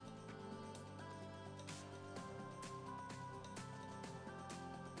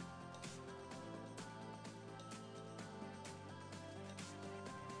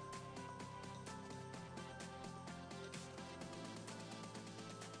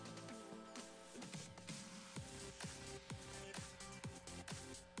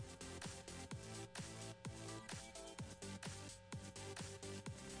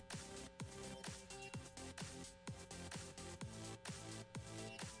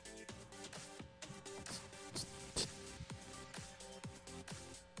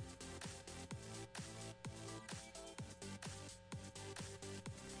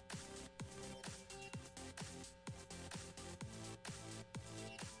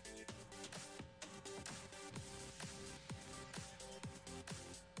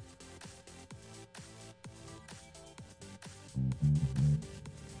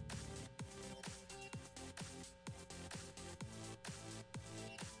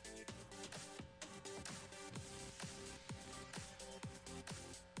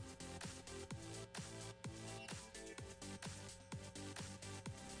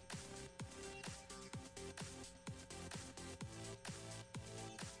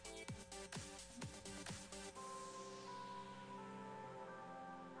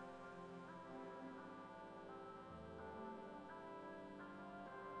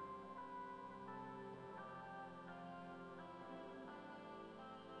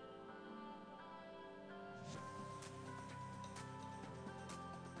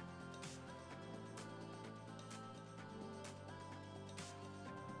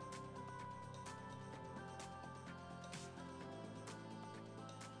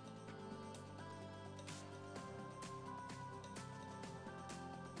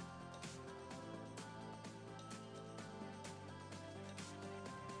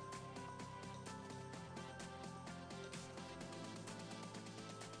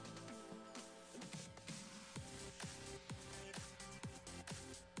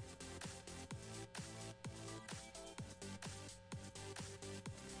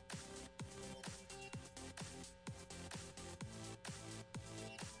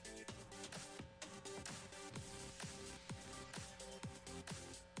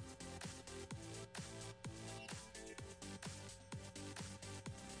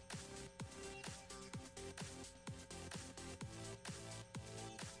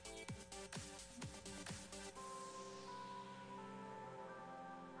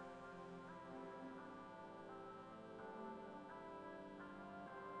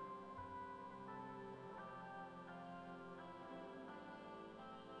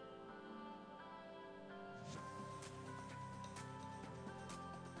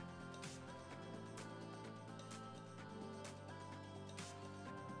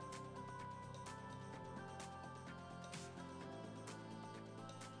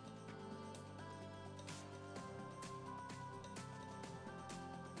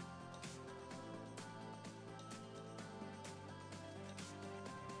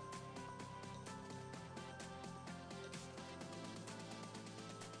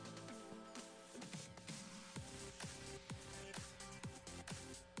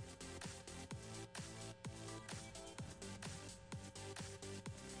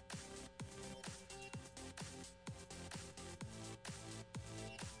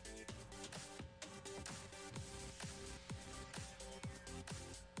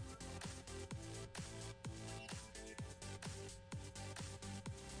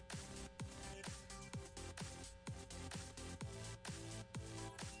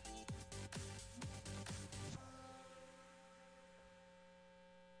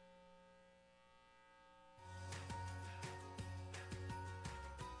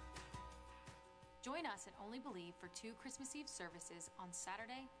Join us at Only Believe for 2 Christmas Eve services on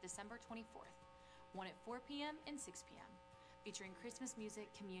Saturday, December 24th, one at 4 p.m. and 6 p.m., featuring Christmas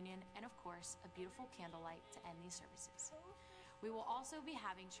music, communion, and of course, a beautiful candlelight to end these services. We will also be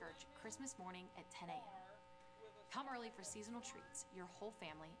having church Christmas morning at 10 a.m. Come early for seasonal treats. Your whole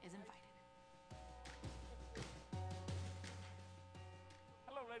family is invited.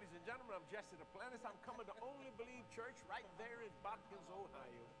 Hello, ladies and gentlemen. I'm Jesse Duplantis. I'm coming to Only Believe Church right there in Botkins,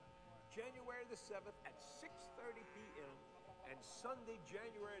 Ohio, January the 7th at 6:30 p.m. and Sunday,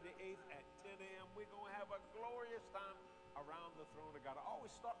 January the 8th at 10 a.m. We're going to have a glorious time around the throne of God. I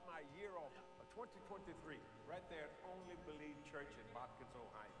always start my year off, 2023, right there at Only Believe Church in Botkins,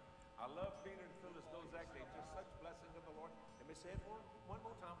 Ohio. I love Peter and Phyllis Dozak. They're just such blessings of the Lord. Let me say it one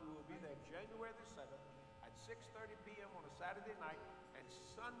more time. We will be there January the 7th at 6:30 p.m. on a Saturday night and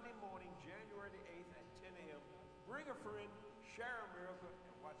Sunday morning, January the 8th at 10 a.m. Bring a friend, share a miracle,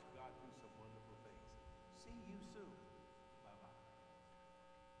 and watch God do some wonderful things. See you soon. Bye-bye.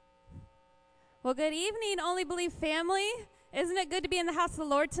 Well, good evening, Only Believe family. Isn't it good to be in the house of the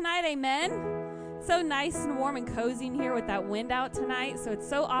Lord tonight? Amen. So nice and warm and cozy in here with that wind out tonight. So it's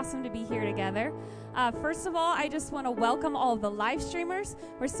so awesome to be here together. First of all, I just want to welcome all of the live streamers.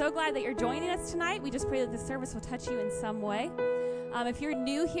 We're so glad that you're joining us tonight. We just pray that the service will touch you in some way. If you're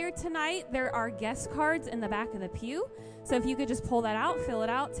new here tonight, there are guest cards in the back of the pew. So if you could just pull that out, fill it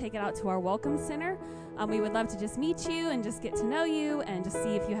out, take it out to our welcome center. We would love to just meet you and just get to know you and just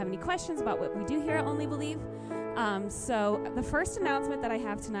see if you have any questions about what we do here at Only Believe. So the first announcement that I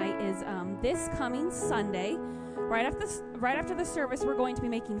have tonight is this coming Sunday, right after the service, we're going to be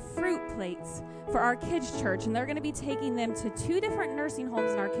making fruit plates for our kids' church, and they're going to be taking them to 2 different nursing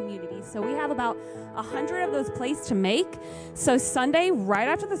homes in our community. So we have about 100 of those plates to make. So Sunday, right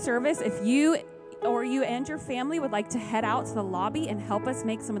after the service, if you and your family would like to head out to the lobby and help us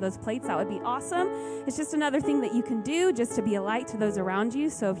make some of those plates, that would be awesome. It's just another thing that you can do just to be a light to those around you.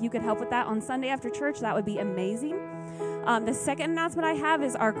 So if you could help with that on Sunday after church, that would be amazing. The second announcement I have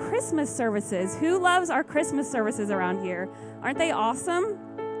is our Christmas services. Who loves our Christmas services around here? Aren't they awesome?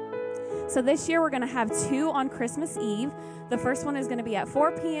 So this year we're going to have 2 on Christmas Eve. The first one is going to be at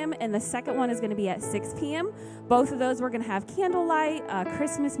 4 p.m. and the second one is going to be at 6 p.m. Both of those we're going to have candlelight,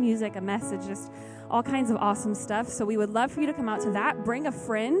 Christmas music, a message, just all kinds of awesome stuff. So we would love for you to come out to that. Bring a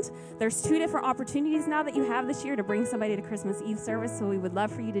friend. There's 2 different opportunities now that you have this year to bring somebody to Christmas Eve service, so we would love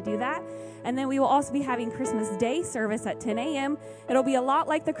for you to do that. And then we will also be having Christmas Day service at 10 a.m. It'll be a lot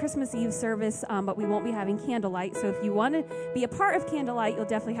like the Christmas Eve service, but we won't be having candlelight. So if you want to be a part of candlelight, you'll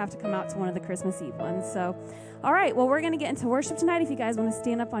definitely have to come out to one of the Christmas Eve ones. So, all right, well, we're going to get into worship tonight. If you guys want to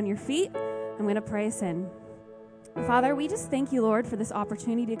stand up on your feet, I'm going to pray us in. Father, we just thank you, Lord, for this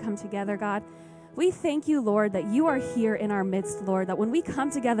opportunity to come together, God. We thank you, Lord, that you are here in our midst, Lord, that when we come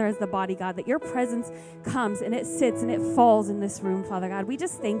together as the body, God, that your presence comes and it sits and it falls in this room, Father God. We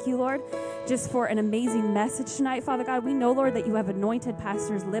just thank you, Lord, just for an amazing message tonight, Father God. We know, Lord, that you have anointed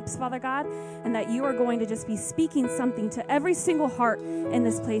Pastor's lips, Father God, and that you are going to just be speaking something to every single heart in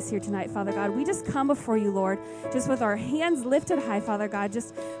this place here tonight, Father God. We just come before you, Lord, just with our hands lifted high, Father God.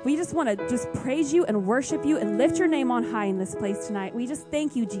 We just want to just praise you and worship you and lift your name on high in this place tonight. We just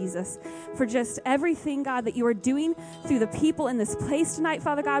thank you, Jesus, for just everything, God, that you are doing through the people in this place tonight,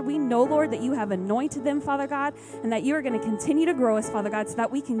 Father God. We know, Lord, that you have anointed them, Father God, and that you are going to continue to grow us, Father God, so that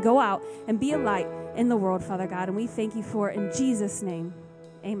we can go out and be a light in the world, Father God. And we thank you for it in Jesus' name.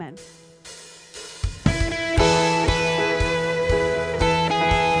 Amen.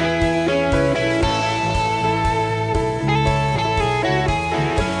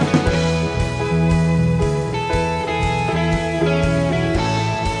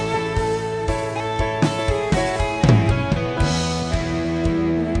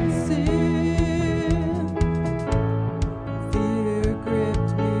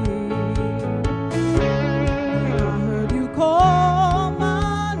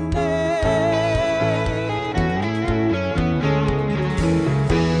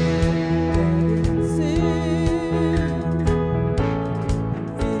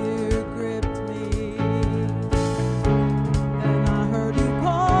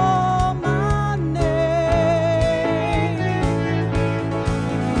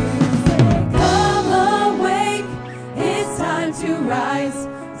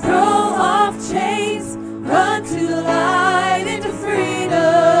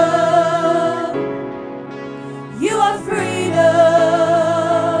 You are freedom.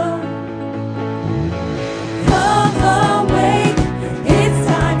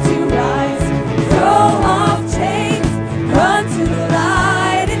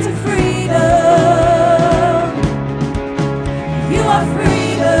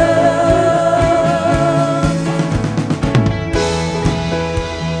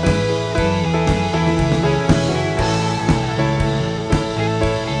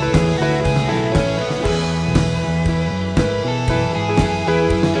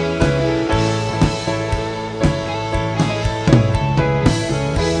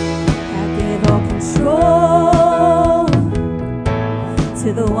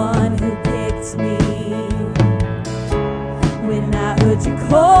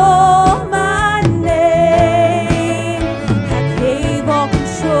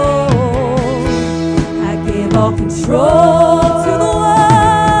 give all control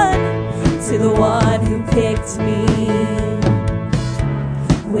to the one who picked me.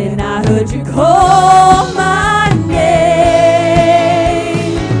 When I heard you call my name,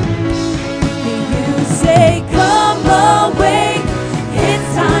 you say, come awake,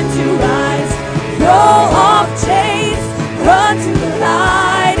 it's time to rise, throw off chains, run to the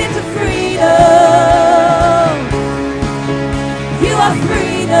light, into freedom. You are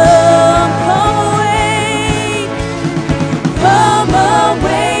freedom, come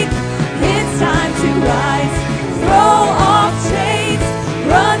awake, it's time to rise, throw off chains,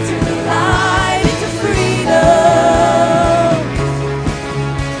 run to the light, into freedom.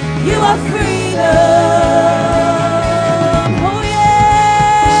 You are freedom. Oh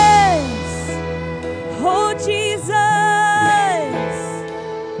yes. Oh Jesus.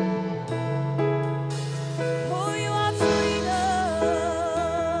 Oh, you are freedom.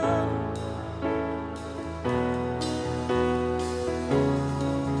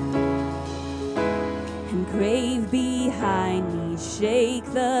 And grave behind me, shake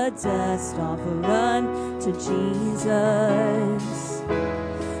the dust off, run to Jesus.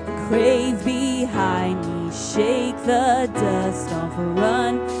 Grave behind me, shake the dust off,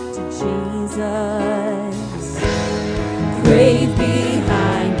 run to Jesus. Grave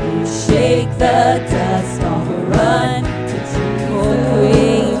behind me, shake the dust off, run to Jesus. Oh,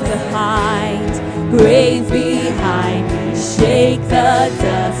 grave behind me, shake the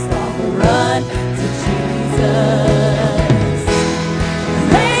dust off, run to Jesus.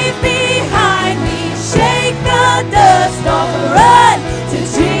 Grave behind me, shake the dust off, run to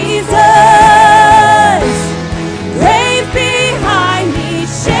Jesus. Grave behind me,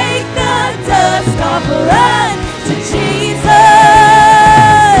 shake the dust off, run to Jesus.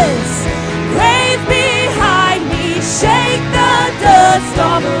 Grave behind me, shake the dust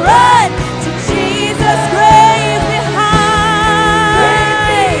off, run to Jesus. Grave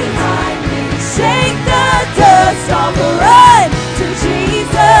behind me, shake the dust off, run to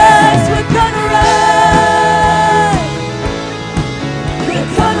Jesus. We're gonna run. We're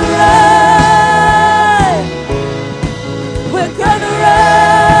gonna run. We're gonna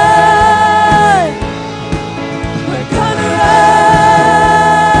run. We're gonna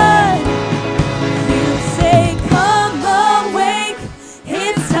run. You say, come awake,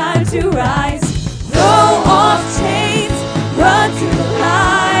 it's time to rise, throw off chains, run to the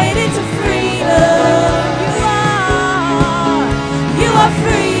light, into freedom. You are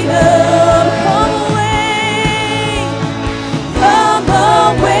freedom. Come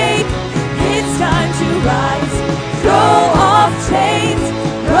awake, it's time to rise, throw off chains,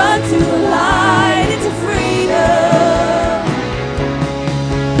 run to the light, into freedom.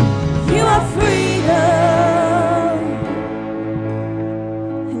 You are freedom.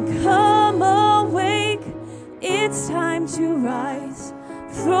 And come awake, it's time to rise,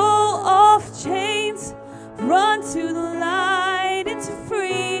 throw off chains, run to the light, into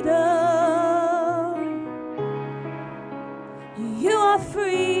freedom. You are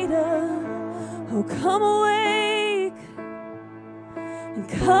freedom. Oh, come awake, and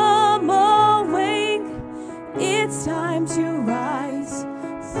come awake, it's time to rise,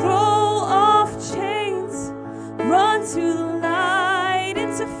 throw off chains, run to the light,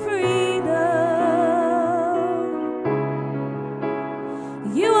 into freedom.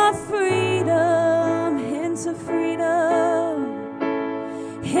 You are freedom, into freedom,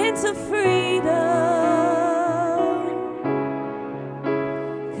 into freedom.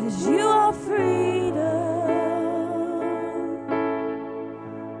 'Cause you are freedom.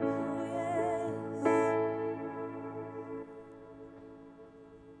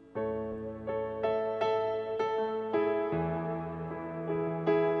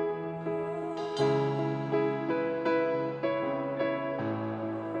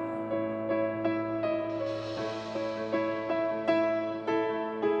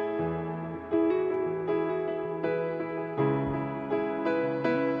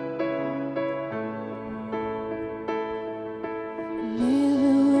 Oh,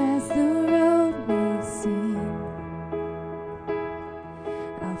 yes.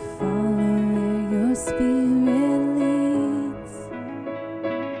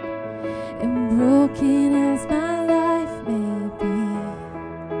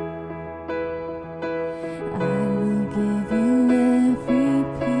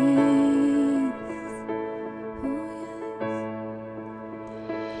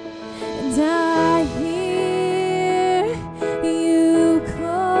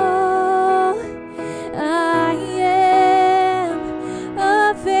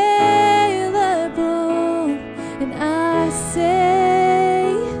 And I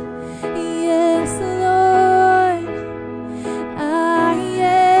say, yes, Lord.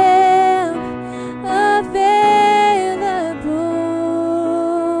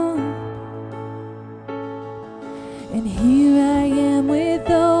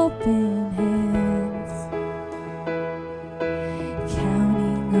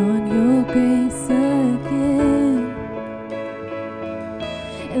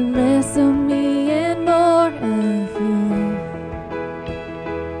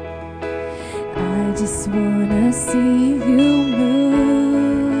 just wanna see you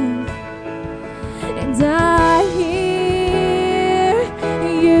move, and I hear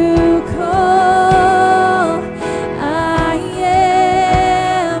you call. I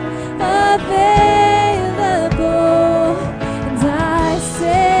am available, and I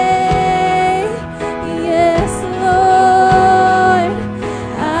say yes, Lord.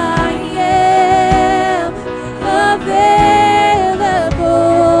 I am available,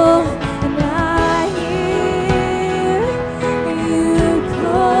 and I hear you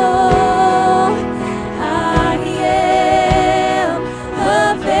call. I am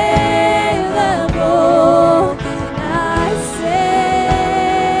available, and I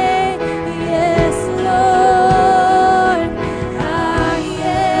say yes, Lord. I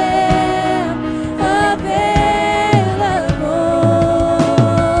am available.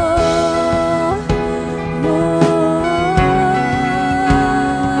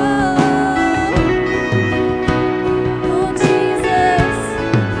 Oh, Jesus,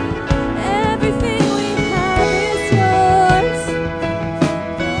 everything we have is yours.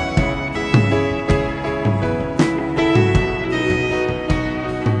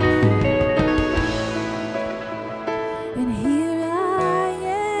 And here I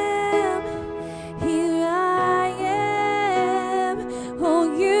am. Oh,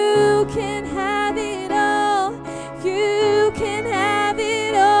 you can have it all. You can have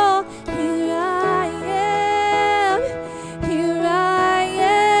it all. Here I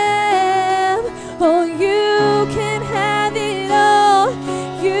am. Oh, you can have it all.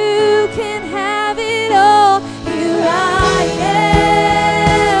 You can have it all. Here I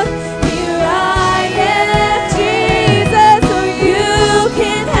am. Jesus. Oh, you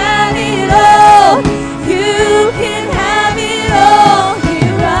can have it all. You can have it all.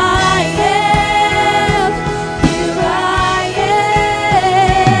 Here I am.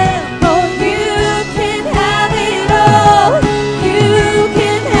 Oh, you can have it all. You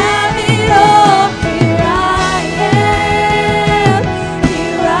can have it all. Here I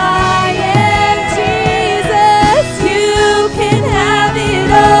am. Jesus. You can have it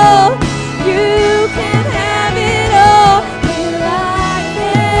all. You can have it all. Here I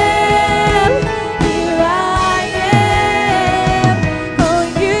am. Oh,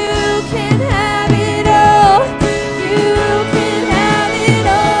 you can have it all. You can have it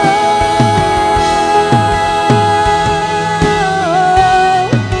all.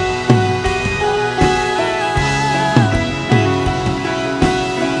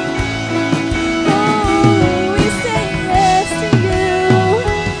 We say yes to you,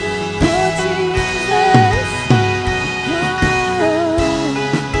 oh Jesus.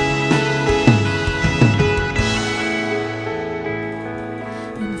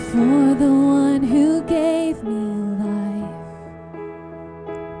 And for the one who gave me life,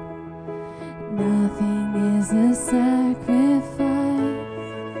 nothing is a sacrifice.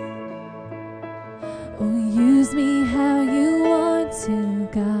 Oh, use me how you want to,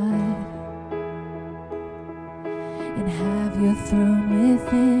 God, and have your throne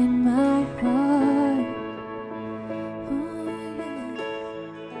within my heart. Oh, yeah.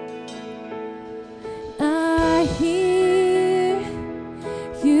 I hear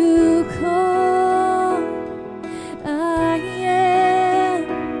you call. I am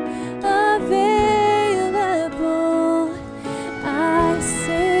available. I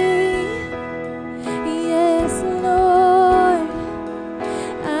say yes, Lord.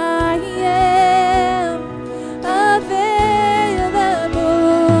 I am available.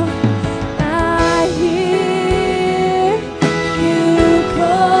 I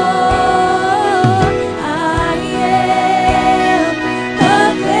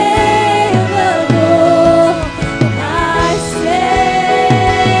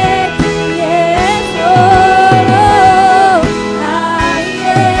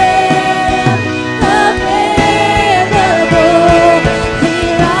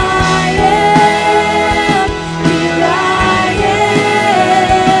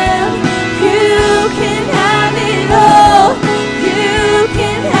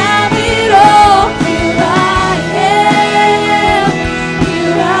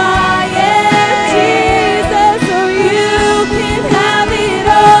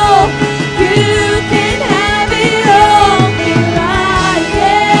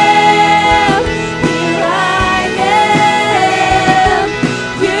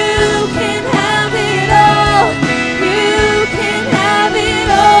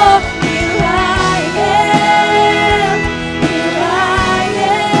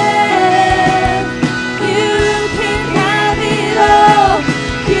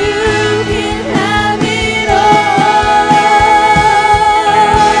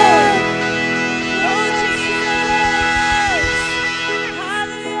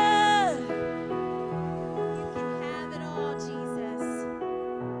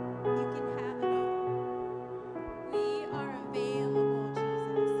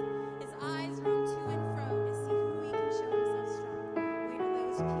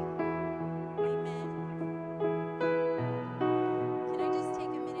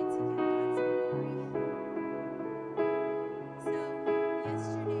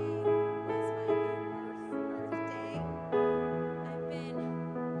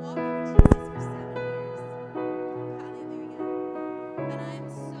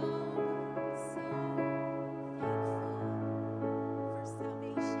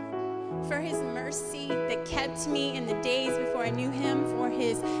for his mercy that kept me in the days before I knew him, for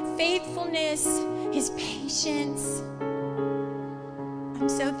his faithfulness, his patience. I'm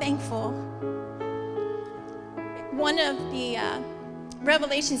so thankful. One of the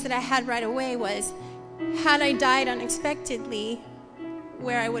revelations that I had right away was, had I died unexpectedly,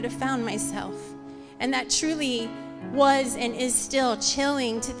 where I would have found myself. And that truly was and is still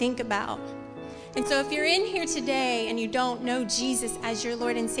chilling to think about. And so if you're in here today and you don't know Jesus as your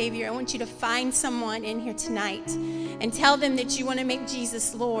Lord and Savior, I want you to find someone in here tonight and tell them that you want to make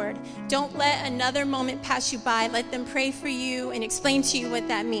Jesus Lord. Don't let another moment pass you by. Let them pray for you and explain to you what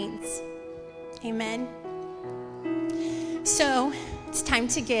that means. Amen. So it's time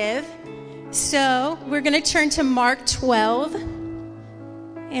to give. So we're going to turn to Mark 12,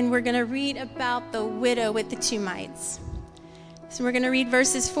 and we're going to read about the widow with the 2 mites. So we're going to read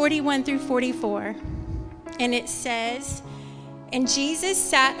verses 41 through 44. And it says, "And Jesus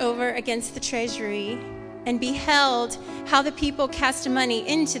sat over against the treasury and beheld how the people cast money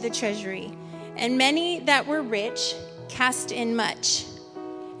into the treasury. And many that were rich cast in much.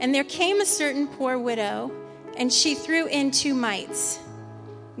 And there came a certain poor widow, and she threw in 2 mites,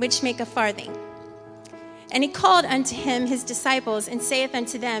 which make a farthing. And he called unto him his disciples, and saith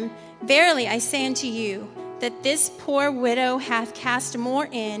unto them, Verily I say unto you, that this poor widow hath cast more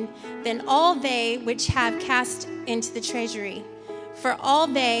in than all they which have cast into the treasury. For all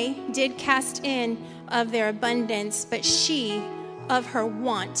they did cast in of their abundance, but she of her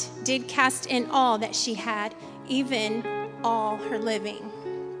want did cast in all that she had, even all her living."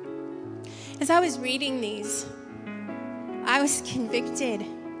 As I was reading these, I was convicted.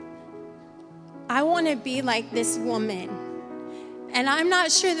 I want to be like this woman. And I'm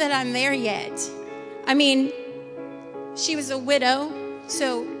not sure that I'm there yet. I mean, she was a widow,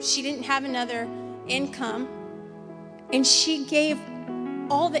 so she didn't have another income. And she gave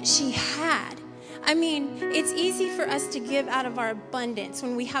all that she had. I mean, it's easy for us to give out of our abundance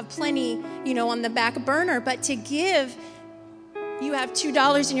when we have plenty, on the back burner. But to give, you have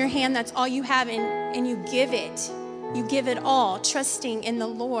 $2 in your hand, that's all you have, and you give it. You give it all, trusting in the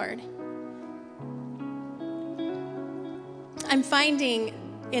Lord. I'm finding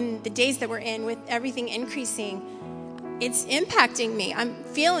in the days that we're in, with everything increasing, it's impacting me. I'm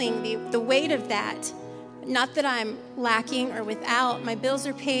feeling the weight of that. Not that I'm lacking or without. My bills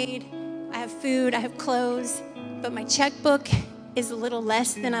are paid. I have food. I have clothes. But my checkbook is a little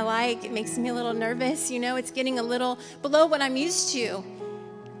less than I like. It makes me a little nervous. It's getting a little below what I'm used to.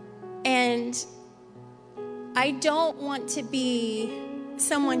 And I don't want to be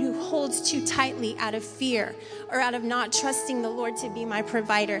someone who holds too tightly out of fear or out of not trusting the Lord to be my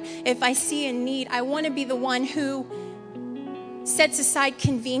provider. If I see a need, I want to be the one who sets aside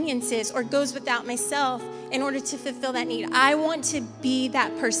conveniences or goes without myself in order to fulfill that need. I want to be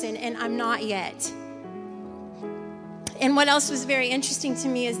that person, and I'm not yet. And what else was very interesting to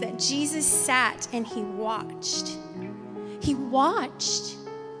me is that Jesus sat and he watched. He watched.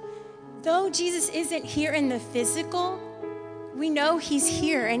 Though Jesus isn't here in the physical, we know he's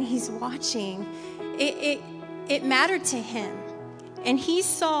here and he's watching. It mattered to him. And he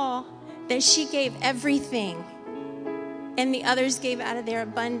saw that she gave everything and the others gave out of their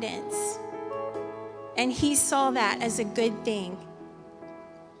abundance. And he saw that as a good thing.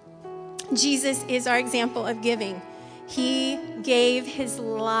 Jesus is our example of giving. He gave his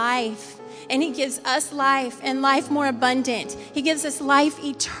life, and he gives us life and life more abundant. He gives us life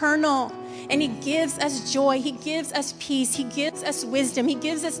eternal, and he gives us joy. He gives us peace. He gives us wisdom. He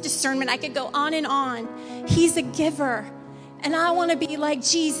gives us discernment. I could go on and on. He's a giver, and I want to be like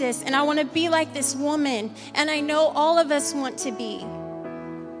Jesus, and I want to be like this woman, and I know all of us want to be.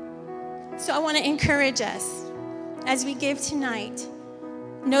 So I want to encourage us as we give tonight.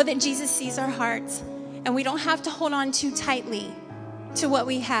 Know that Jesus sees our hearts, and we don't have to hold on too tightly to what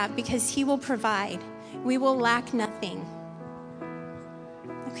we have, because he will provide. We will lack nothing.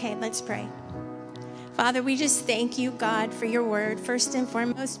 Okay, let's pray. Father, we just thank you, God, for your word. First and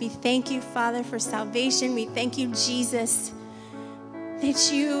foremost, we thank you, Father, for salvation. We thank you, Jesus,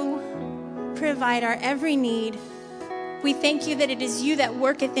 that you provide our every need. We thank you that it is you that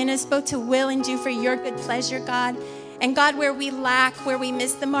worketh in us both to will and do for your good pleasure, God. And God, where we lack, where we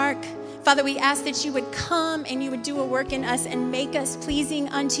miss the mark, Father, we ask that you would come and you would do a work in us and make us pleasing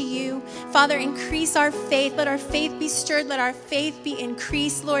unto you. Father, increase our faith. Let our faith be stirred. Let our faith be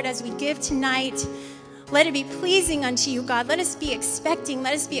increased, Lord, as we give tonight. Let it be pleasing unto you, God. Let us be expecting.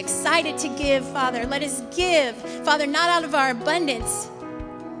 Let us be excited to give, Father. Let us give, Father, not out of our abundance.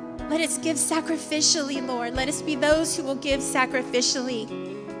 Let us give sacrificially, Lord. Let us be those who will give sacrificially.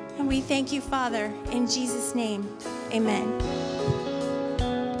 And we thank you, Father, in Jesus' name. Amen.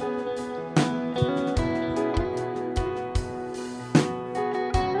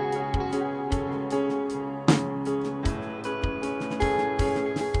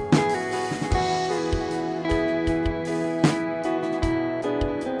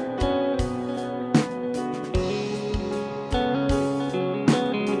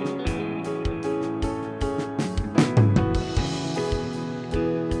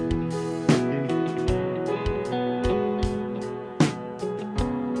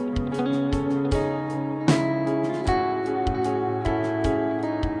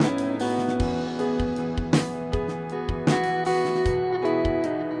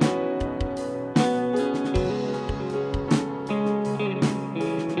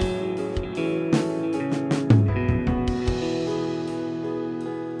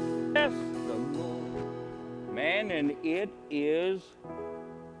 is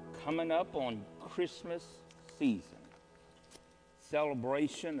coming up on Christmas season.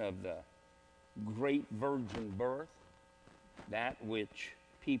 Celebration of the great virgin birth, that which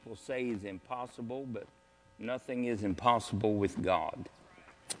people say is impossible, but nothing is impossible with God.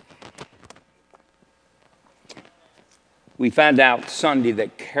 We found out Sunday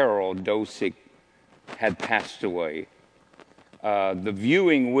that Carol Dosick had passed away. The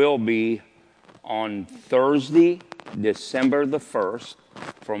viewing will be on Thursday, December the 1st,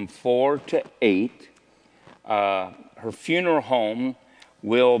 from 4 to 8. Her funeral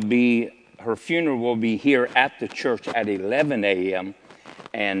will be here at the church at 11 a.m.,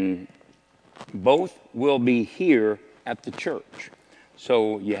 and both will be here at the church.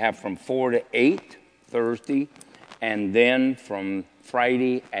 So you have from 4 to 8 Thursday, and then from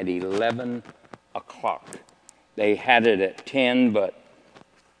Friday at 11 o'clock. They had it at 10, but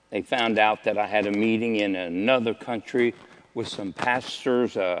they found out that I had a meeting in another country with some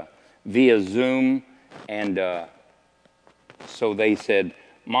pastors via Zoom, and so they said,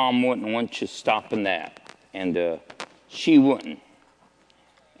 Mom wouldn't want you stopping that, and she wouldn't.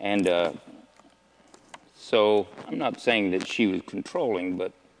 And so I'm not saying that she was controlling,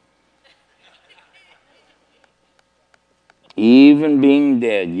 but even being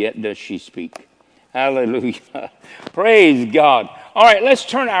dead, yet does she speak. Hallelujah. Praise God. All right, let's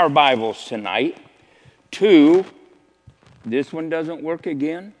turn our Bibles tonight to, this one doesn't work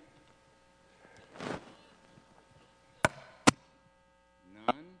again.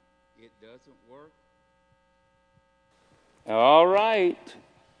 None, it doesn't work. All right.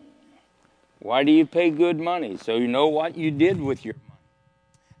 Why do you pay good money? So you know what you did with your money.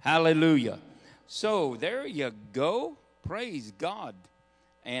 Hallelujah. So there you go. Praise God.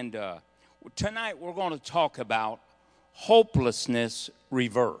 And tonight we're going to talk about hopelessness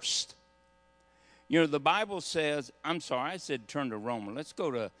reversed. You know, the Bible says, I said turn to Romans. Let's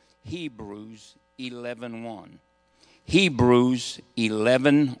go to Hebrews 11:1. Hebrews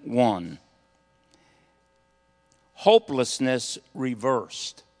 11:1. Hopelessness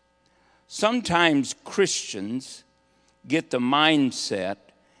reversed. Sometimes Christians get the mindset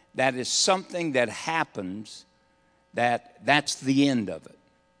that is something that happens, that's the end of it.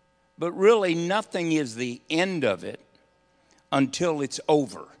 But really, nothing is the end of it until it's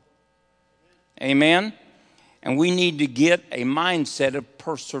over. Amen? And we need to get a mindset of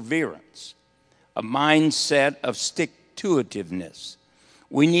perseverance, a mindset of stick-to-itiveness.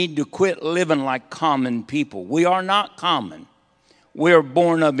 We need to quit living like common people. We are not common. We are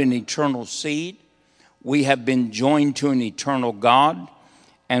born of an eternal seed. We have been joined to an eternal God,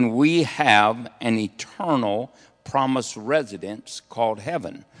 and we have an eternal promised residence called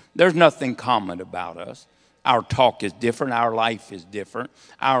heaven. There's nothing common about us. Our talk is different. Our life is different.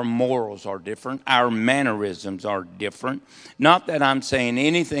 Our morals are different. Our mannerisms are different. Not that I'm saying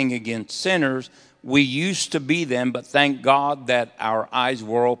anything against sinners. We used to be them, but thank God that our eyes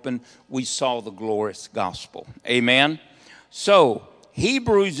were open. We saw the glorious gospel. Amen? So,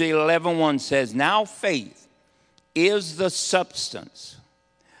 Hebrews 11:1 says, now faith is the substance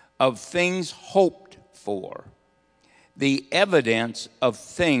of things hoped for, the evidence of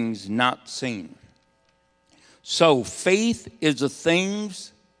things not seen. So faith is the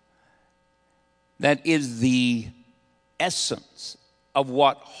things that is the essence of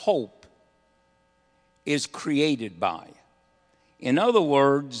what hope is created by. In other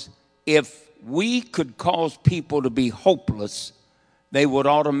words, if we could cause people to be hopeless, they would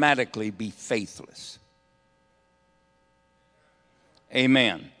automatically be faithless.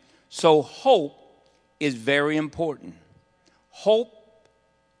 Amen. So hope is very important. Hope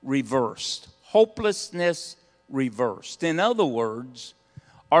reversed. Hopelessness reversed. In other words,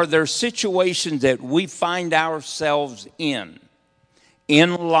 are there situations that we find ourselves in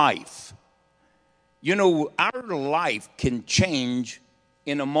life? You know, our life can change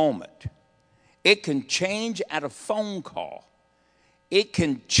in a moment. It can change at a phone call. It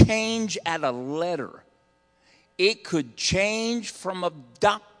can change at a letter. It could change from a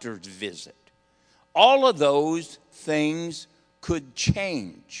doctor's visit. All of those things could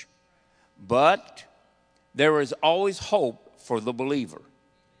change. But there is always hope for the believer.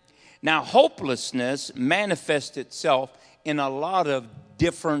 Now, hopelessness manifests itself in a lot of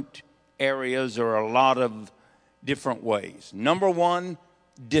different areas or a lot of different ways. Number one,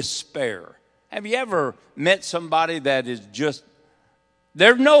 despair. Have you ever met somebody that is just,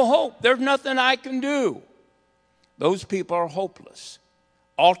 there's no hope, there's nothing I can do? Those people are hopeless.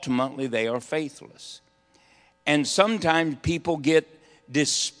 Ultimately, they are faithless. And sometimes people get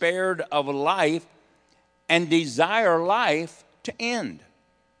despaired of life and desire life to end.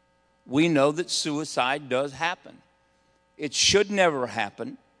 We know that suicide does happen. It should never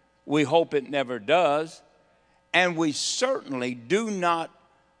happen. We hope it never does. And we certainly do not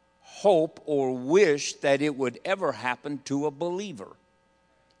hope or wish that it would ever happen to a believer.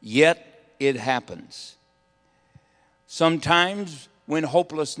 Yet it happens. Sometimes when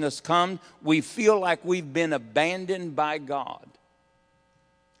hopelessness comes, we feel like we've been abandoned by God.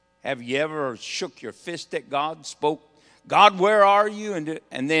 Have you ever shook your fist at God, spoke, God, where are you?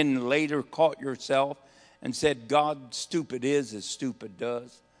 And then later caught yourself and said, God, stupid is as stupid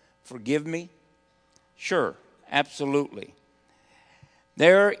does. Forgive me? Sure, absolutely.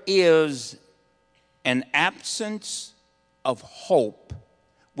 There is an absence of hope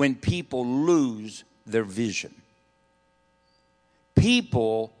when people lose their vision.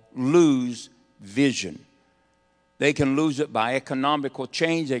 People lose vision. They can lose it by economical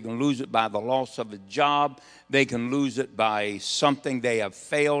change. They can lose it by the loss of a job. They can lose it by something they have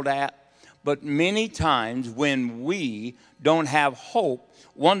failed at. But many times when we don't have hope,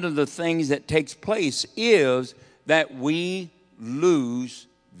 one of the things that takes place is that we lose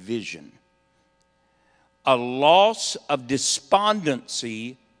vision. A loss of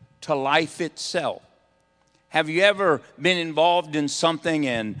despondency to life itself. Have you ever been involved in something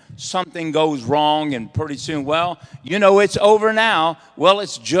and something goes wrong and pretty soon, well, you know, it's over now. Well,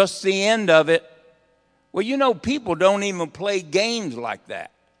 it's just the end of it. Well, you know, people don't even play games like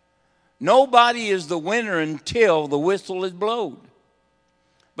that. Nobody is the winner until the whistle is blown.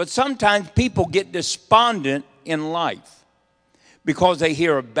 But sometimes people get despondent in life because they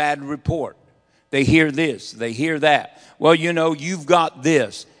hear a bad report. They hear this, they hear that. Well, you know, you've got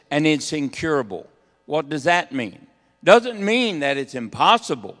this and it's incurable. What does that mean? Doesn't mean that it's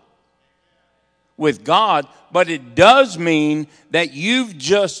impossible with God, but it does mean that you've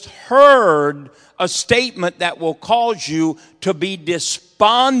just heard a statement that will cause you to be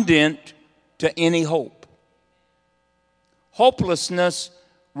despondent to any hope. Hopelessness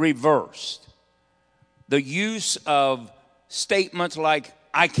reversed. The use of statements like,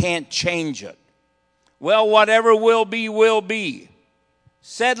 I can't change it. Well, whatever will be, will be.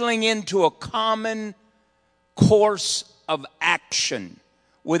 Settling into a common course of action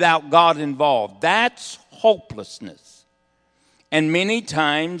without God involved. That's hopelessness. And many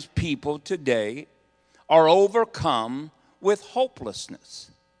times people today are overcome with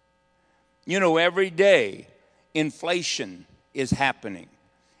hopelessness. You know, every day inflation is happening.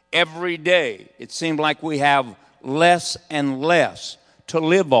 Every day it seems like we have less and less to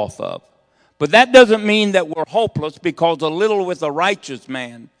live off of. But that doesn't mean that we're hopeless, because a little with a righteous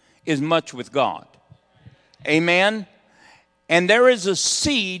man is much with God. Amen? And there is a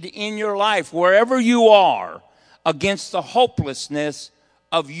seed in your life, wherever you are, against the hopelessness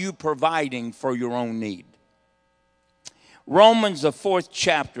of you providing for your own need. Romans, the 4th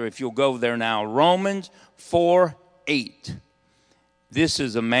chapter, if you'll go there now. Romans 4:8. This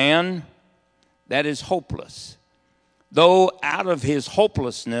is a man that is hopeless. Though out of his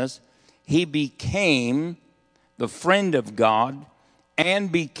hopelessness, he became the friend of God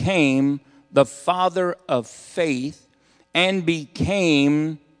and became the father of faith and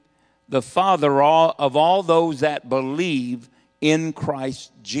became the father of all those that believe in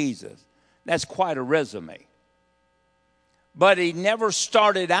Christ Jesus. That's quite a resume. But he never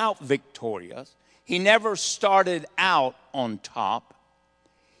started out victorious. He never started out on top.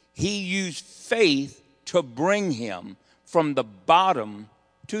 He used faith to bring him from the bottom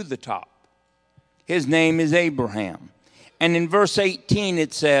to the top. His name is Abraham. And in verse 18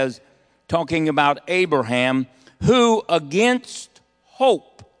 it says, talking about Abraham, who against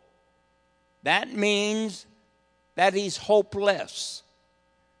hope. That means that he's hopeless.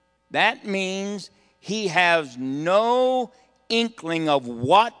 That means he has no inkling of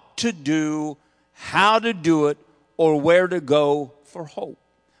what to do, how to do it, or where to go for hope,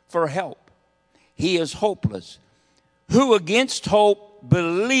 for help. He is hopeless. Who against hope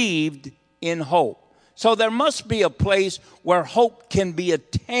believed in hope. So there must be a place where hope can be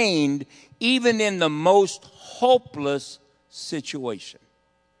attained even in the most hopeless situation.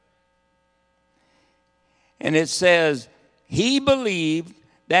 And it says, he believed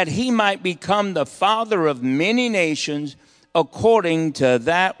that he might become the father of many nations, according to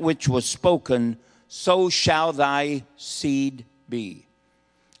that which was spoken, so shall thy seed be.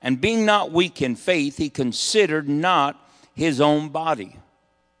 And being not weak in faith, he considered not his own body,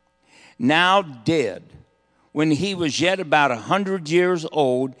 now dead, when he was yet about 100 years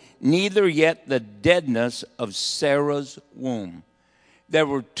old, neither yet the deadness of Sarah's womb. There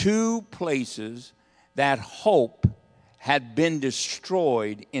were two places that hope had been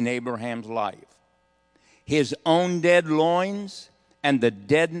destroyed in Abraham's life. His own dead loins and the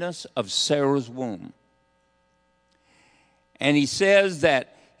deadness of Sarah's womb. And he says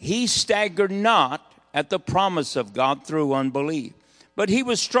that he staggered not at the promise of God through unbelief, but he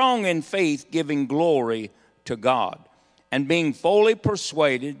was strong in faith, giving glory to God, and being fully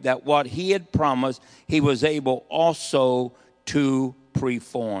persuaded that what he had promised, he was able also to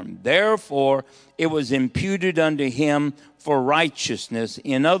perform. Therefore, it was imputed unto him for righteousness.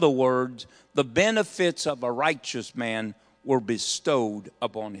 In other words, the benefits of a righteous man were bestowed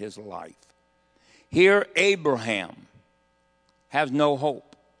upon his life. Here, Abraham has no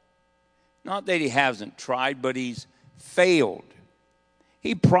hope. Not that he hasn't tried, but he's failed.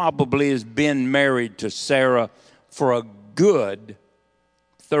 He probably has been married to Sarah for a good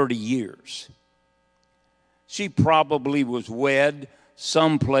 30 years. She probably was wed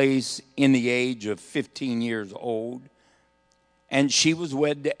someplace in the age of 15 years old, and she was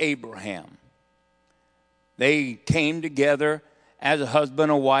wed to Abraham. They came together as a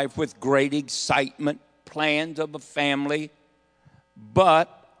husband and wife with great excitement, plans of a family,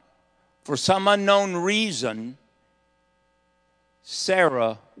 but for some unknown reason,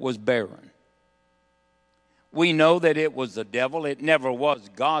 Sarah was barren. We know that it was the devil. It never was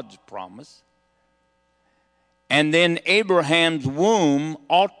God's promise. And then Abraham's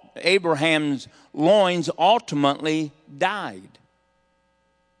loins ultimately died.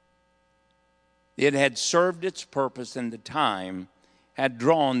 It had served its purpose, and the time had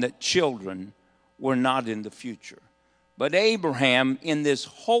drawn that children were not in the future. But Abraham, in this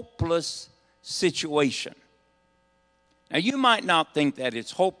hopeless situation. Now, you might not think that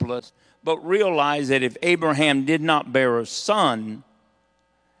it's hopeless, but realize that if Abraham did not bear a son,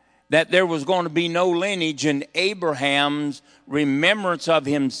 that there was going to be no lineage, and Abraham's remembrance of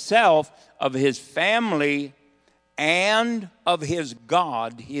himself, of his family, and of his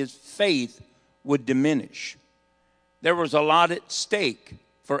God, his faith, would diminish. There was a lot at stake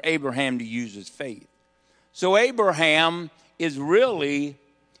for Abraham to use his faith. So Abraham is really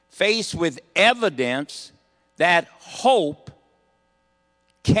faced with evidence that hope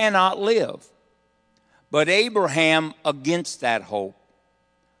cannot live. But Abraham, against that hope,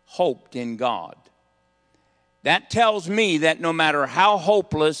 hoped in God. That tells me that no matter how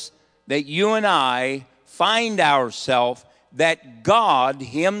hopeless that you and I find ourselves, that God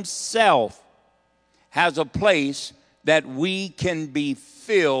himself has a place that we can be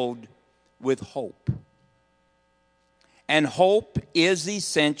filled with hope. And hope is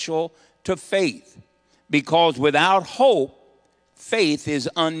essential to faith, because without hope, faith is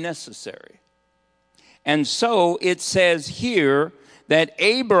unnecessary. And so it says here that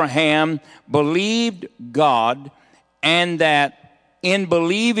Abraham believed God, and that in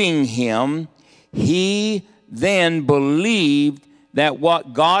believing him, he then believed that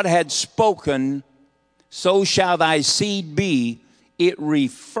what God had spoken, so shall thy seed be, it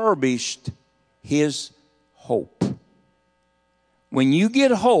refurbished his hope. When you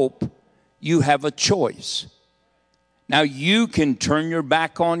get hope, you have a choice. Now, you can turn your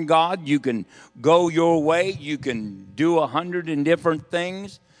back on God. You can go your way. You can do 100 and different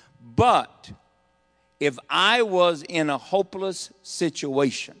things. But if I was in a hopeless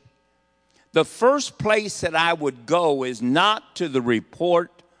situation, the first place that I would go is not to the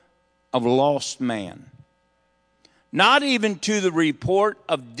report of lost man, not even to the report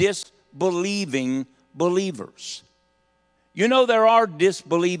of disbelieving believers. You know, there are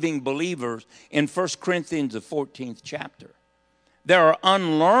disbelieving believers in 1 Corinthians, the 14th chapter. There are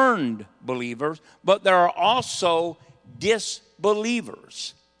unlearned believers, but there are also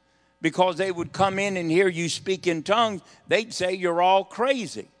disbelievers. Because they would come in and hear you speak in tongues, they'd say you're all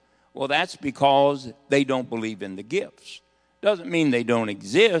crazy. Well, that's because they don't believe in the gifts. Doesn't mean they don't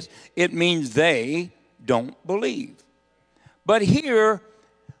exist. It means they don't believe. But here,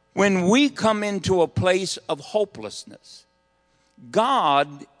 when we come into a place of hopelessness,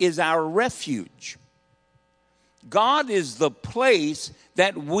 God is our refuge. God is the place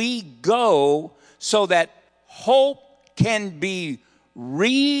that we go so that hope can be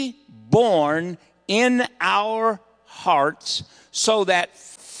reborn in our hearts, so that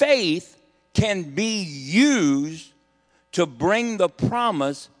faith can be used to bring the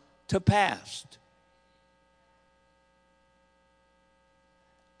promise to pass.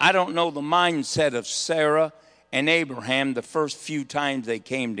 I don't know the mindset of Sarah and Abraham the first few times they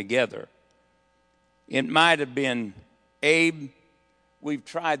came together. It might have been, Abe, we've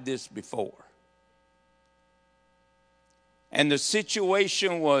tried this before. And the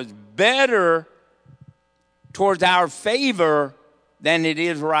situation was better towards our favor than it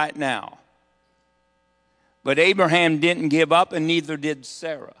is right now. But Abraham didn't give up, and neither did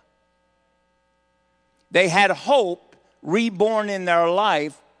Sarah. They had hope reborn in their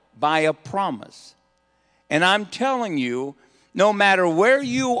life by a promise. And I'm telling you no matter where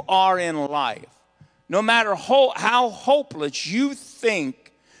you are in life, no matter how hopeless you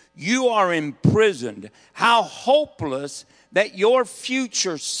think you are imprisoned, how hopeless that your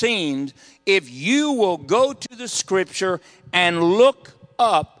future seems, if you will go to the Scripture and look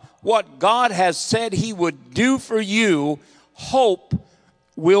up what God has said He would do for you, hope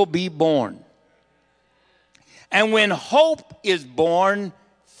will be born. And when hope is born,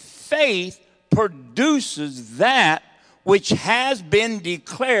 faith produces that which has been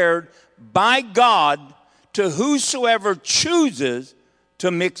declared by God to whosoever chooses to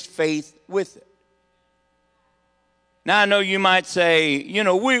mix faith with it. Now, I know you might say,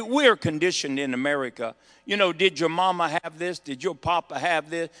 we're conditioned in America. Did your mama have this? Did your papa have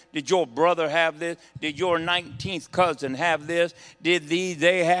this? Did your brother have this? Did your 19th cousin have this? Did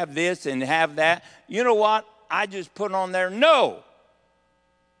they have this and have that? You know what? I just put on there, no.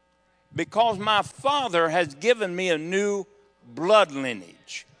 Because my Father has given me a new blood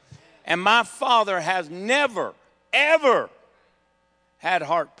lineage. And my father has never, ever had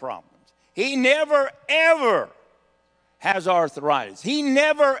heart problems. He never, ever has arthritis. He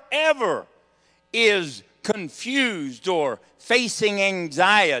never, ever is confused or facing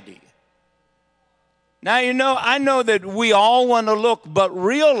anxiety. Now, I know that we all want to look, but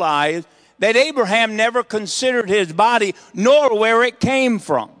realize that Abraham never considered his body nor where it came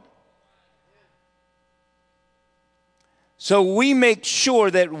from. So we make sure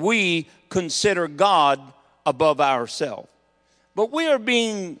that we consider God above ourselves. But we are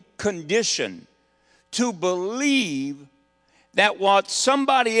being conditioned to believe that what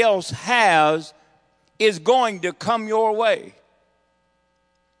somebody else has is going to come your way.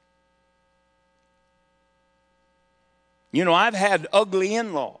 I've had ugly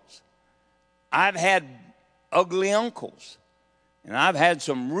in-laws. I've had ugly uncles. And I've had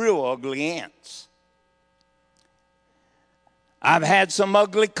some real ugly aunts. I've had some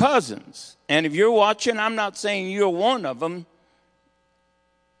ugly cousins. And if you're watching, I'm not saying you're one of them.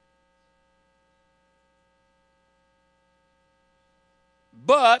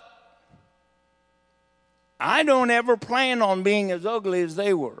 But I don't ever plan on being as ugly as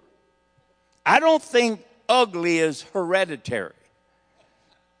they were. I don't think ugly is hereditary.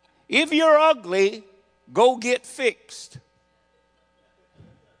 If you're ugly, go get fixed.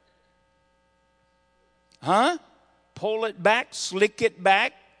 Huh? Pull it back, slick it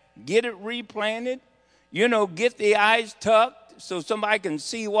back, get it replanted. Get the eyes tucked so somebody can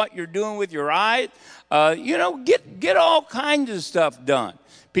see what you're doing with your eyes. Get all kinds of stuff done.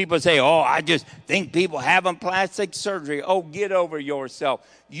 People say, I just think people having plastic surgery. Oh, get over yourself.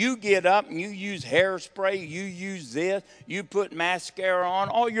 You get up and you use hairspray, you use this, you put mascara on.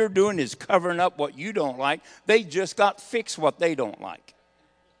 All you're doing is covering up what you don't like. They just got fixed what they don't like.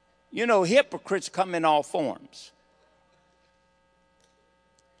 Hypocrites come in all forms.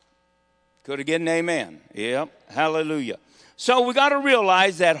 Could I get an amen? Yep. Hallelujah. So we got to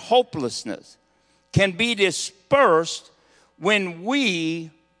realize that hopelessness can be dispersed when we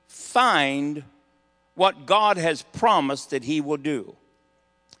find what God has promised that He will do.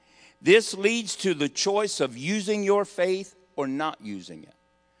 This leads to the choice of using your faith or not using it.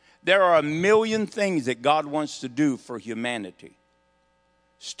 There are a million things that God wants to do for humanity,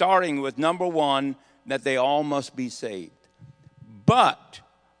 starting with number one, that they all must be saved. But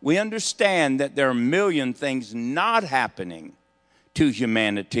we understand that there are a million things not happening to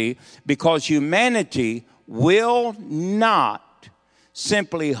humanity because humanity will not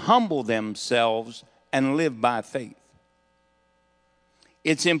simply humble themselves and live by faith.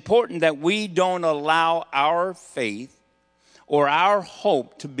 It's important that we don't allow our faith or our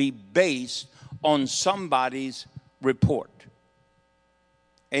hope to be based on somebody's report.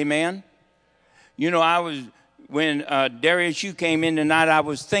 Amen? When Darius, you came in tonight, I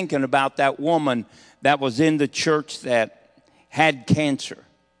was thinking about that woman that was in the church that had cancer.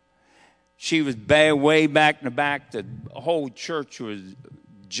 She was way back in the back. The whole church was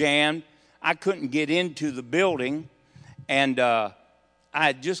jammed. I couldn't get into the building. And I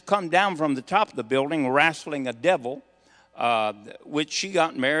had just come down from the top of the building wrestling a devil, which she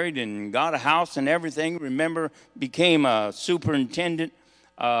got married and got a house and everything. Remember, became a superintendent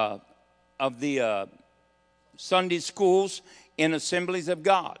of the Sunday schools in Assemblies of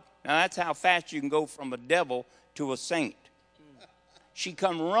God. Now, that's how fast you can go from a devil to a saint. She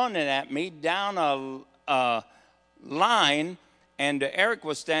come running at me down a line, and Eric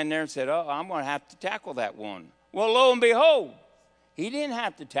was standing there and said, I'm going to have to tackle that one. Well, lo and behold, he didn't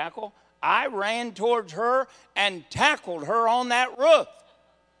have to tackle. I ran towards her and tackled her on that roof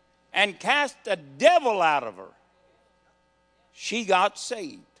and cast the devil out of her. She got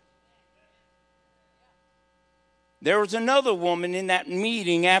saved. There was another woman in that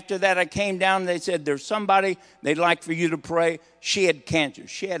meeting. After that, I came down and they said, there's somebody they'd like for you to pray. She had cancer.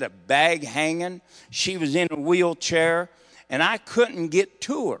 She had a bag hanging. She was in a wheelchair, and I couldn't get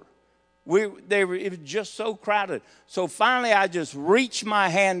to her. It was just so crowded. So finally, I just reached my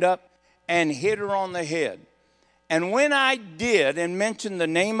hand up and hit her on the head. And when I did and mentioned the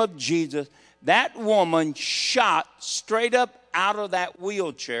name of Jesus, that woman shot straight up out of that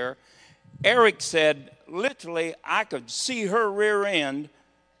wheelchair. Eric said, literally, I could see her rear end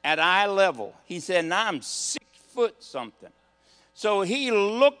at eye level. He said, and I'm 6 foot something. So he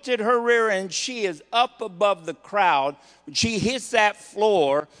looked at her rear end. She is up above the crowd. When she hits that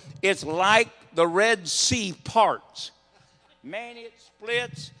floor, it's like the Red Sea parts. Man, it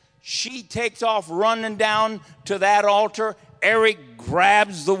splits. She takes off running down to that altar. Eric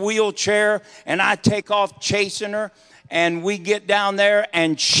grabs the wheelchair, and I take off chasing her. And we get down there,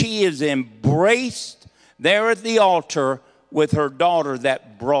 and she is embraced there at the altar with her daughter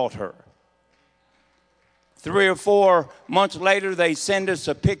that brought her. 3 or 4 months later, they send us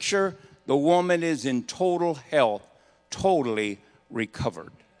a picture. The woman is in total health, totally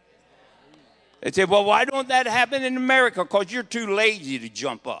recovered. They say, well, why don't that happen in America? Because you're too lazy to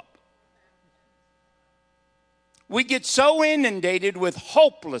jump up. We get so inundated with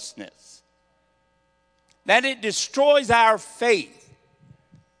hopelessness that it destroys our faith.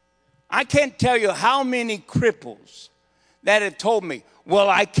 I can't tell you how many cripples that have told me, well,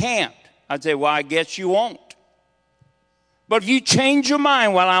 I can't. I'd say, well, I guess you won't. But if you change your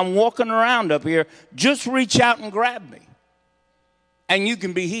mind while I'm walking around up here, just reach out and grab me, and you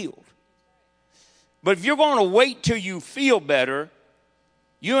can be healed. But if you're going to wait till you feel better,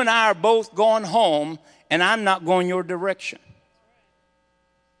 you and I are both going home, and I'm not going your direction.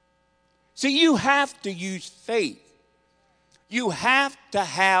 See, you have to use faith. You have to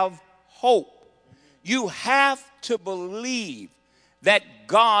have hope. You have to believe that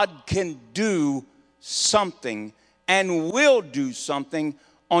God can do something and will do something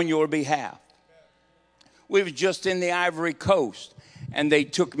on your behalf. We were just in the Ivory Coast, and they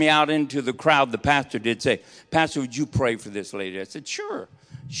took me out into the crowd. The pastor did say, Pastor, would you pray for this lady? I said, sure.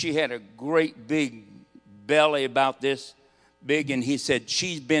 She had a great big belly about this big, and he said,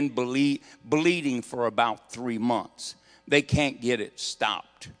 she's been bleeding for about 3 months. They can't get it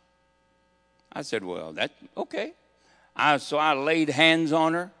stopped. I said, well, that's okay. So I laid hands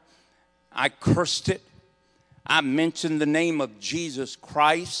on her. I cursed it. I mentioned the name of Jesus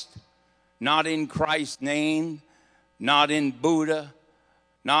Christ, not in Christ's name, not in Buddha,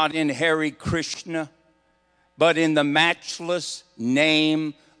 not in Hare Krishna, but in the matchless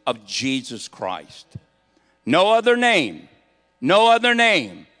name of Jesus Christ. No other name, no other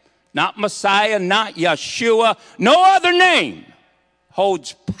name, not Messiah, not Yeshua, no other name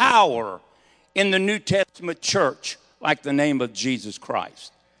holds power in the New Testament church like the name of Jesus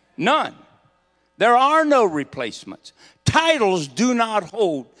Christ. None. There are no replacements. Titles do not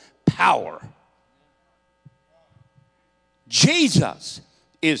hold power. Jesus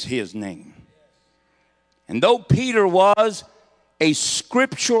is his name. And though Peter was a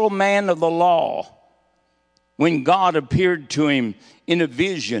scriptural man of the law, when God appeared to him in a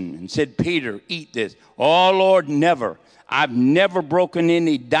vision and said, Peter, eat this. Oh, Lord, never. I've never broken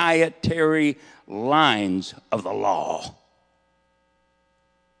any dietary lines of the law.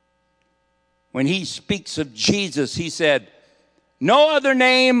 When he speaks of Jesus, he said, no other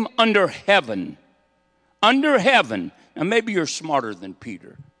name under heaven. Under heaven. Now, maybe you're smarter than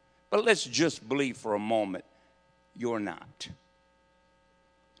Peter, but let's just believe for a moment you're not.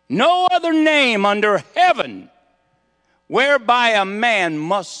 No other name under heaven whereby a man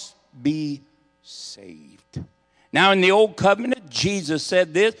must be saved. Now, in the old covenant, Jesus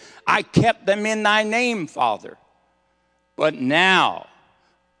said this, I kept them in thy name, Father. But now,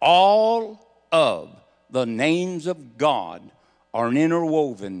 all of the names of God are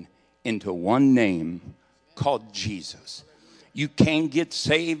interwoven into one name called Jesus. You can't get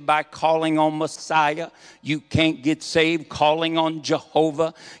saved by calling on Messiah. You can't get saved calling on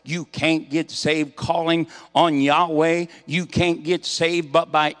Jehovah. You can't get saved calling on Yahweh. You can't get saved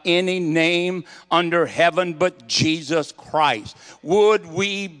but by any name under heaven but Jesus Christ. Would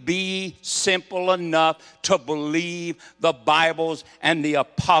we be simple enough to believe the Bibles and the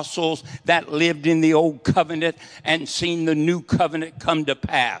apostles that lived in the old covenant and seen the new covenant come to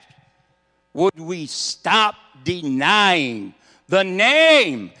pass? Would we stop denying the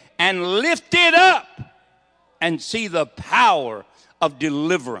name and lift it up and see the power of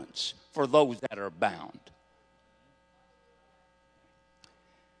deliverance for those that are bound?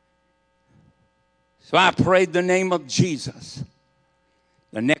 So I prayed the name of Jesus.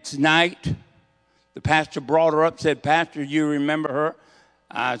 The next night, The pastor brought her up, said, Pastor, you remember her?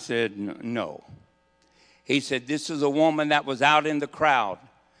 I said, no. He said, this is a woman that was out in the crowd.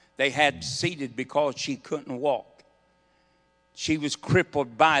 They had seated because she couldn't walk. She was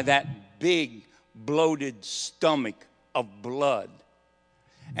crippled by that big, bloated stomach of blood.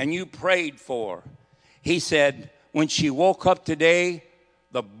 And you prayed for her. He said, when she woke up today,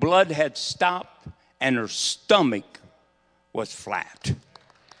 the blood had stopped and her stomach was flat.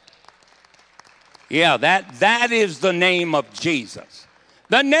 Yeah, that is the name of Jesus.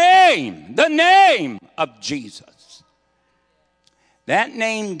 The name of Jesus. That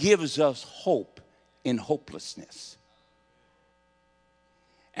name gives us hope in hopelessness.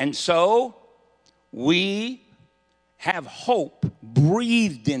 And so we have hope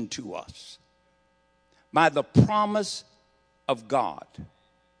breathed into us by the promise of God.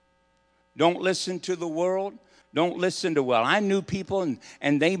 Don't listen to the world. Don't listen to, well, I knew people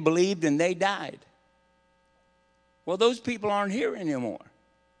and they believed and they died. Well, those people aren't here anymore.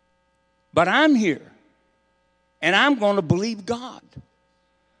 But I'm here, and I'm going to believe God.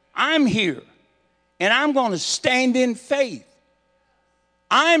 I'm here, and I'm going to stand in faith.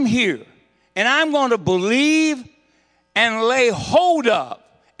 I'm here, and I'm going to believe and lay hold of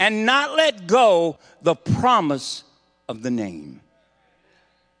and not let go the promise of the name.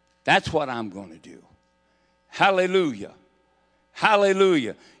 That's what I'm going to do. Hallelujah.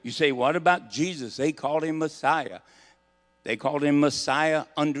 Hallelujah. You say, what about Jesus? They called him Messiah. They called him Messiah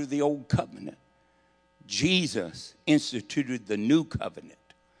under the old covenant. Jesus instituted the new covenant,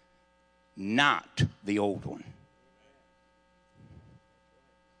 not the old one.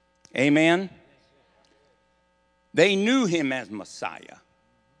 Amen? They knew him as Messiah,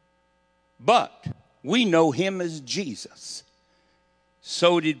 but we know him as Jesus.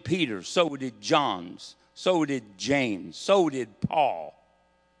 So did Peter, so did John, so did James, so did Paul.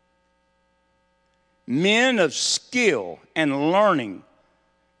 Men of skill and learning,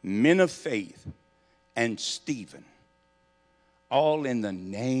 men of faith, and Stephen, all in the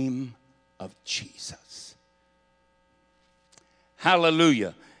name of Jesus.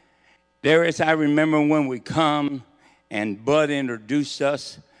 Hallelujah. Darius, I remember when we come and Bud introduced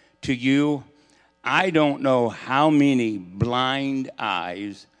us to you, I don't know how many blind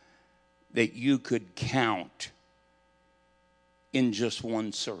eyes that you could count in just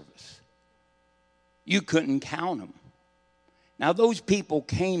one service. You couldn't count them. Now, those people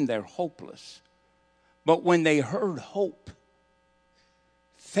came there hopeless. But when they heard hope,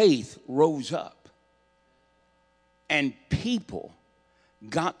 faith rose up. And people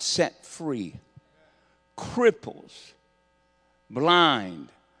got set free. Cripples, blind,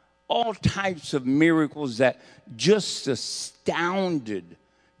 all types of miracles that just astounded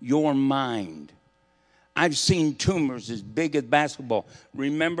your mind. I've seen tumors as big as basketball.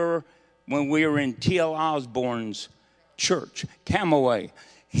 Remember when we were in T.L. Osborne's church, Camaway,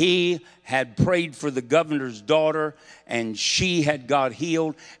 he had prayed for the governor's daughter, and she had got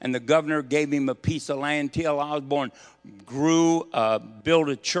healed, and the governor gave him a piece of land. T.L. Osborne built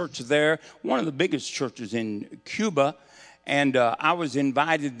a church there, one of the biggest churches in Cuba, and I was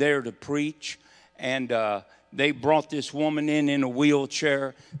invited there to preach, and they brought this woman in a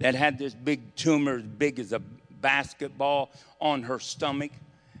wheelchair that had this big tumor as big as a basketball on her stomach.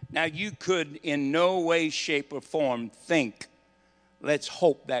 Now, you could in no way, shape, or form think, let's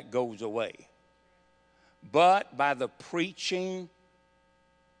hope that goes away. But by the preaching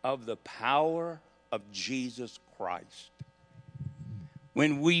of the power of Jesus Christ,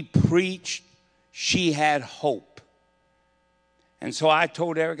 when we preached, she had hope. And so I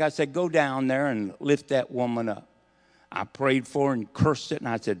told Eric, I said, go down there and lift that woman up. I prayed for her and cursed it, and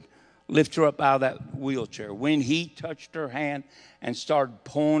I said, lift her up out of that wheelchair. When he touched her hand and started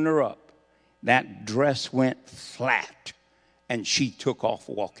pulling her up, that dress went flat, and she took off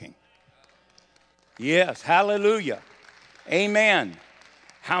walking. Yes, hallelujah. Amen.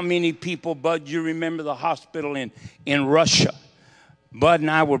 How many people, Bud, you remember the hospital in Russia? Bud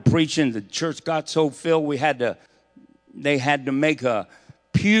and I were preaching. The church got so filled they had to make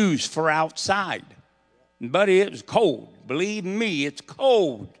pews for outside. Buddy, it was cold. Believe me, it's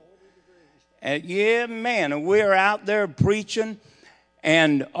cold. And yeah, man, and we're out there preaching,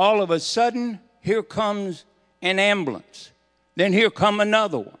 and all of a sudden, here comes an ambulance. Then here come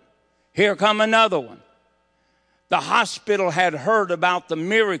another one. Here come another one. The hospital had heard about the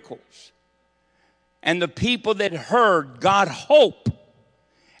miracles, and the people that heard got hope,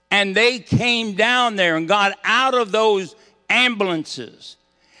 and they came down there and got out of those ambulances,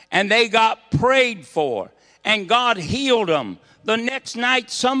 and they got prayed for, and God healed them. The next night,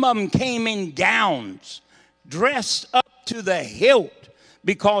 some of them came in gowns, dressed up to the hilt,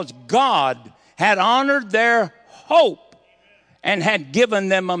 because God had honored their hope and had given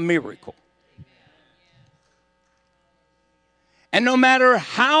them a miracle. And no matter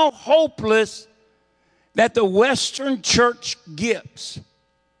how hopeless that the Western church gets,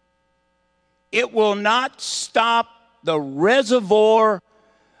 it will not stop the reservoir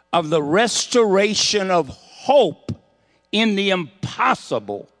of the restoration of hope in the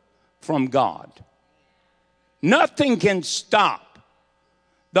impossible from God. Nothing can stop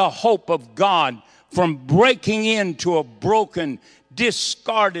the hope of God from breaking into a broken,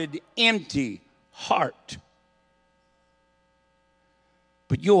 discarded, empty heart.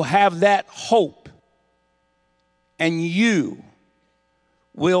 But you'll have that hope, and you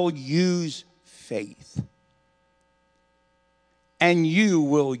will use faith. And you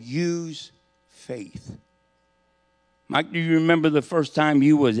will use faith. Mike, do you remember the first time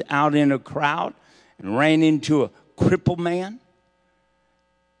you was out in a crowd and ran into a crippled man?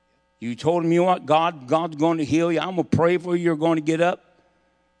 You told him, you know what, God's going to heal you. I'm going to pray for you. You're going to get up.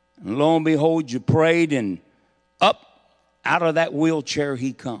 And lo and behold, you prayed, and up out of that wheelchair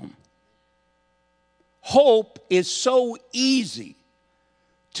he come. Hope is so easy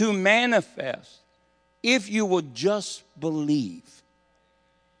to manifest if you will just believe.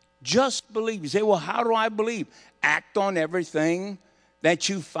 Just believe. You say, well, how do I believe? Act on everything that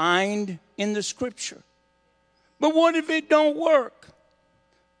you find in the Scripture. But what if it don't work?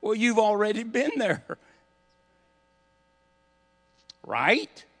 Well, you've already been there.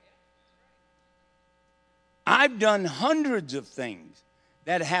 Right? I've done hundreds of things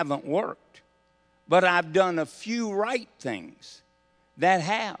that haven't worked, but I've done a few right things that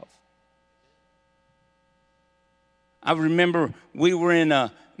have. I remember we were in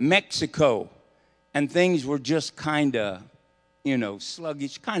Mexico, and things were just kind of,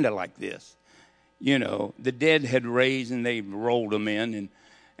 sluggish, kind of like this. The dead had raised, and they rolled them in,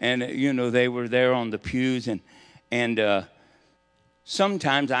 and they were there on the pews, and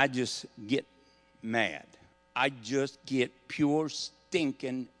sometimes I just get mad. I just get pure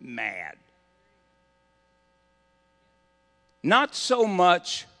stinking mad. Not so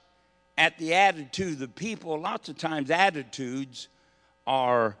much at the attitude of the people. Lots of times attitudes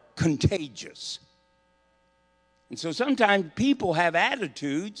are contagious. And so sometimes people have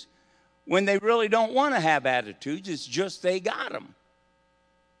attitudes when they really don't want to have attitudes. It's just they got them.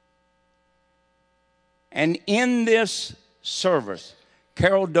 And in this service,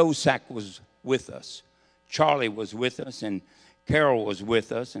 Carol Dosak was with us. Charlie was with us, and Carol was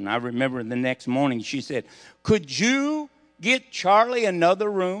with us. And I remember the next morning she said, could you get Charlie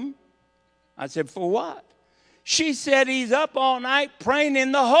another room? I said, for what? She said, he's up all night praying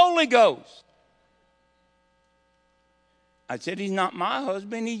in the Holy Ghost. I said, he's not my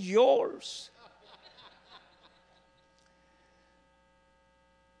husband, he's yours.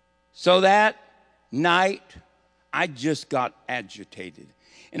 So that night, I just got agitated.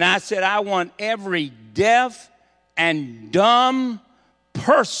 And I said, I want every deaf and dumb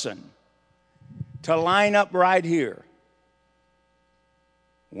person to line up right here.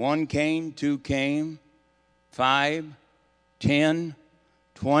 1 came, 2 came, 5, 10,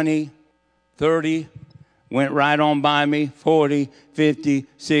 20, 30, went right on by me, 40, 50,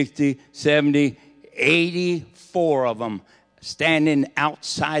 60, 70, 84 of them standing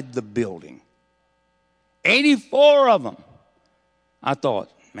outside the building. 84 of them. I thought,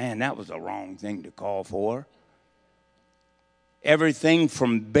 man, that was the wrong thing to call for. Everything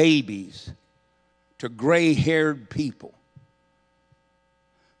from babies to gray-haired people.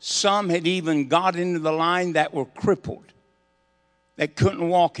 Some had even got into the line that were crippled. They couldn't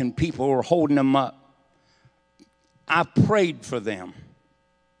walk, and people were holding them up. I prayed for them.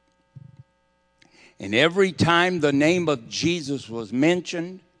 And every time the name of Jesus was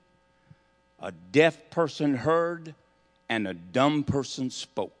mentioned, a deaf person heard, and a dumb person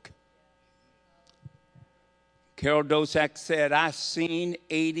spoke. Carol Dosak said, I seen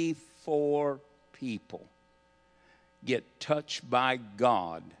 84 people get touched by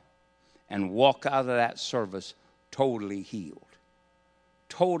God and walk out of that service totally healed.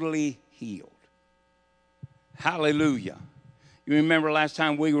 Totally healed. Hallelujah. You remember last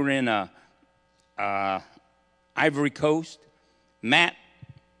time we were in Ivory Coast? Matt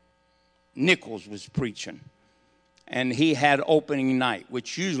Nichols was preaching. And he had opening night,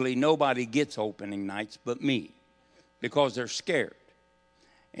 which usually nobody gets opening nights but me, because they're scared.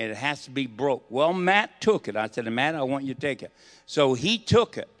 And it has to be broke. Well, Matt took it. I said, Matt, I want you to take it. So he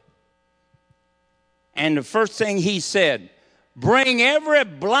took it. And the first thing he said, bring every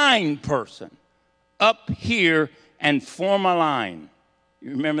blind person up here and form a line.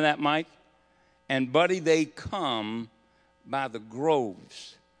 You remember that, Mike? And, buddy, they come by the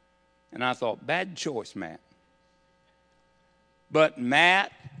groves. And I thought, bad choice, Matt. But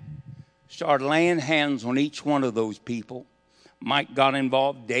Matt started laying hands on each one of those people. Mike got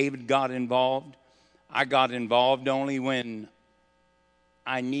involved. David got involved. I got involved only when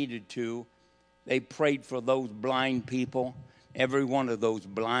I needed to. They prayed for those blind people. Every one of those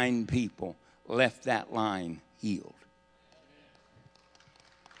blind people left that line healed.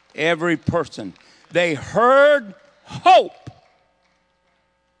 Every person. They heard hope.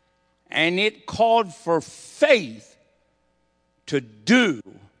 And it called for faith to do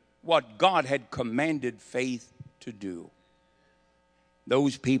what God had commanded faith to do.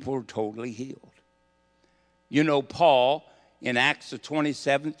 Those people are totally healed. You know, Paul, in Acts the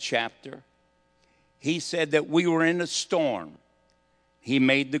 27th chapter, he said that we were in a storm. He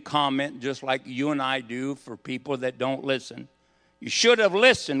made the comment, just like you and I do for people that don't listen. You should have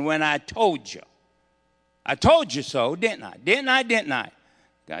listened when I told you. I told you so, didn't I? Didn't I?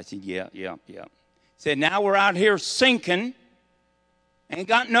 Guy said, yeah. Said, now we're out here sinking. Ain't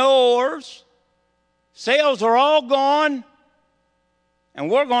got no oars. Sails are all gone. And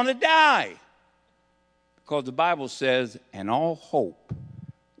we're going to die. Because the Bible says, and all hope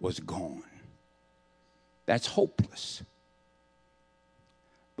was gone. That's hopeless.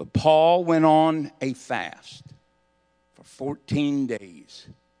 But Paul went on a fast for 14 days.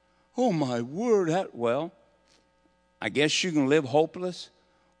 Oh, my word. Well, I guess you can live hopeless,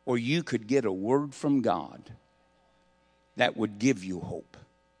 or you could get a word from God that would give you hope.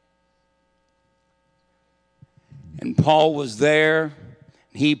 And Paul was there.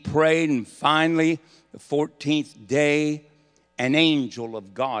 He prayed, and finally, the 14th day, an angel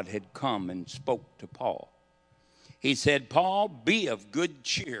of God had come and spoke to Paul. He said, Paul, be of good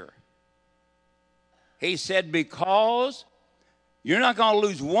cheer. He said, because you're not going to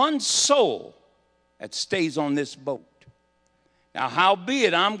lose one soul that stays on this boat. Now,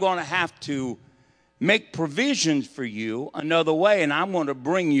 howbeit, I'm going to have to make provisions for you another way, and I'm going to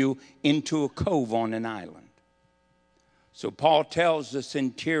bring you into a cove on an island. So Paul tells the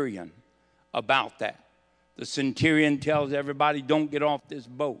centurion about that. The centurion tells everybody, don't get off this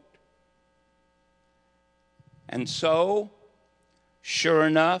boat. And so, sure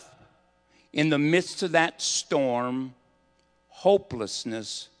enough, in the midst of that storm,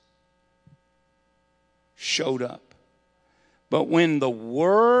 hopelessness showed up. But when the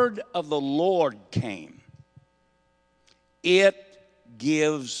word of the Lord came, it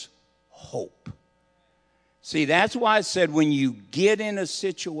gives hope. See, that's why I said when you get in a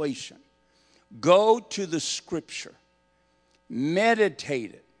situation, go to the scripture,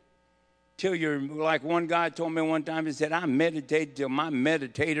 meditate it till you're, like one guy told me one time, he said, I meditated till my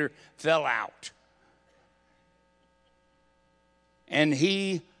meditator fell out. And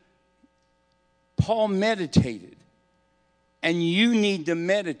Paul meditated. And you need to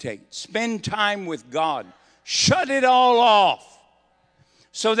meditate. Spend time with God. Shut it all off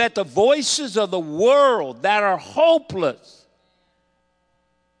so that the voices of the world that are hopeless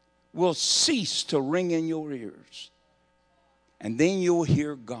will cease to ring in your ears. And then you'll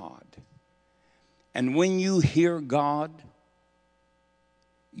hear God. And when you hear God,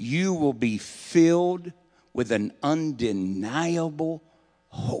 you will be filled with an undeniable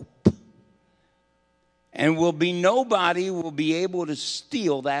hope. And nobody will be able to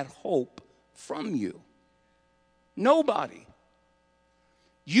steal that hope from you. Nobody.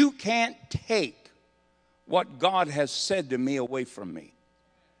 You can't take what God has said to me away from me.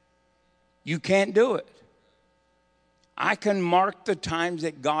 You can't do it. I can mark the times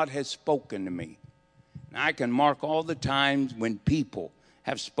that God has spoken to me. And I can mark all the times when people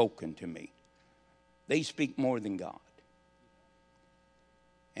have spoken to me. They speak more than God.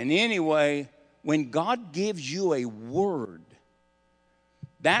 And anyway, when God gives you a word,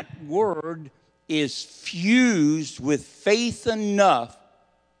 that word is fused with faith enough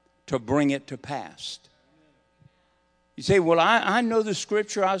to bring it to pass. You say, well, I know the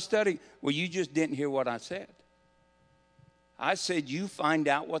scripture I studied. Well, you just didn't hear what I said. I said you find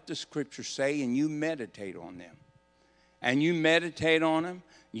out what the scriptures say and you meditate on them. And you meditate on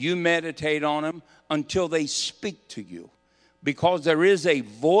them until they speak to you. Because there is a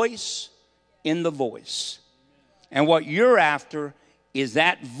voice in the voice. And what you're after is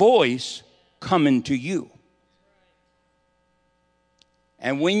that voice coming to you.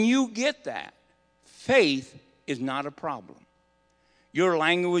 And when you get that, faith is not a problem. Your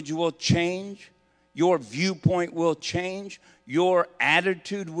language will change. Your viewpoint will change. Your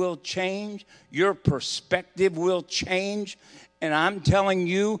attitude will change. Your perspective will change. And I'm telling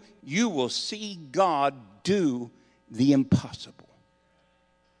you, you will see God do the impossible.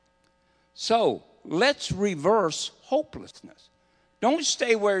 So let's reverse hopelessness. Don't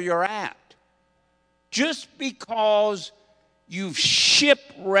stay where you're at. Just because you've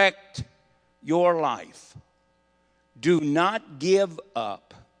shipwrecked your life, do not give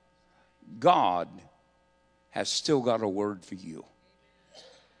up. God has still got a word for you.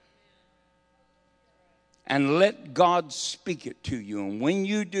 And let God speak it to you. And when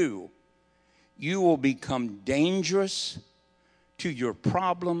you do, you will become dangerous to your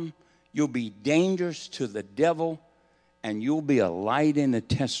problem. You'll be dangerous to the devil. And you'll be a light and a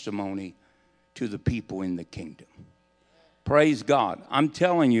testimony to the people in the kingdom. Praise God. I'm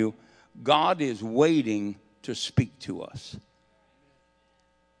telling you, God is waiting to speak to us.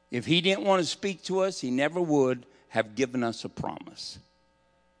 If he didn't want to speak to us, he never would have given us a promise.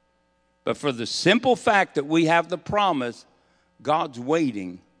 But for the simple fact that we have the promise, God's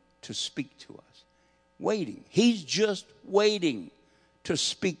waiting to speak to us. Waiting. He's just waiting to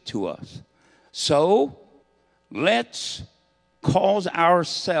speak to us. So, let's cause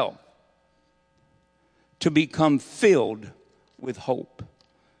ourselves to become filled with hope.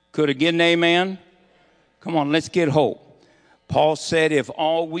 Could I get an amen? Come on, let's get hope. Paul said, if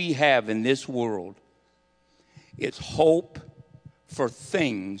all we have in this world is hope for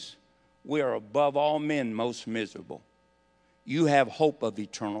things, we are above all men most miserable. You have hope of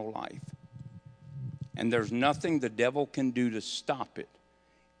eternal life. And there's nothing the devil can do to stop it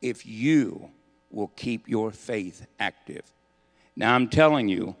if you will keep your faith active. Now, I'm telling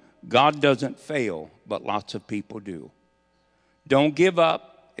you, God doesn't fail, but lots of people do. Don't give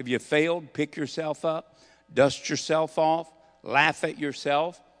up. If you failed, pick yourself up, dust yourself off, laugh at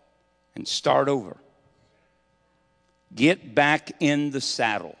yourself, and start over. Get back in the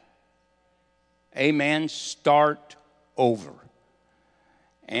saddle. Amen. Start over.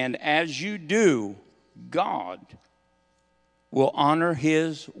 And as you do, God will honor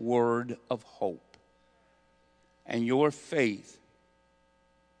his word of hope. And your faith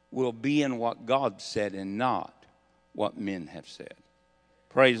will be in what God said and not what men have said.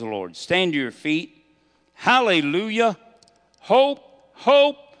 Praise the Lord. Stand to your feet. Hallelujah. Hope,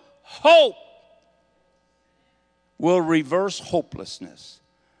 hope, hope will reverse hopelessness.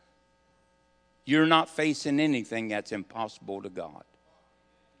 You're not facing anything that's impossible to God.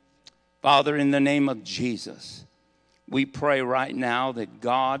 Father, in the name of Jesus, we pray right now that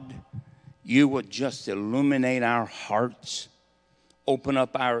God, you would just illuminate our hearts, open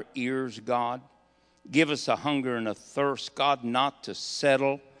up our ears, God. Give us a hunger and a thirst, God, not to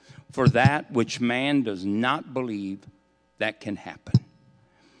settle for that which man does not believe that can happen.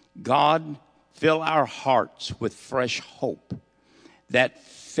 God, fill our hearts with fresh hope that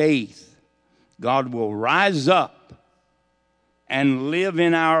faith, God, will rise up and live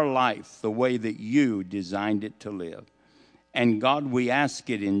in our life the way that you designed it to live. And God, we ask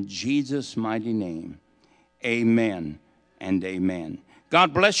it in Jesus' mighty name. Amen and amen.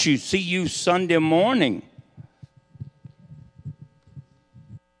 God bless you. See you Sunday morning.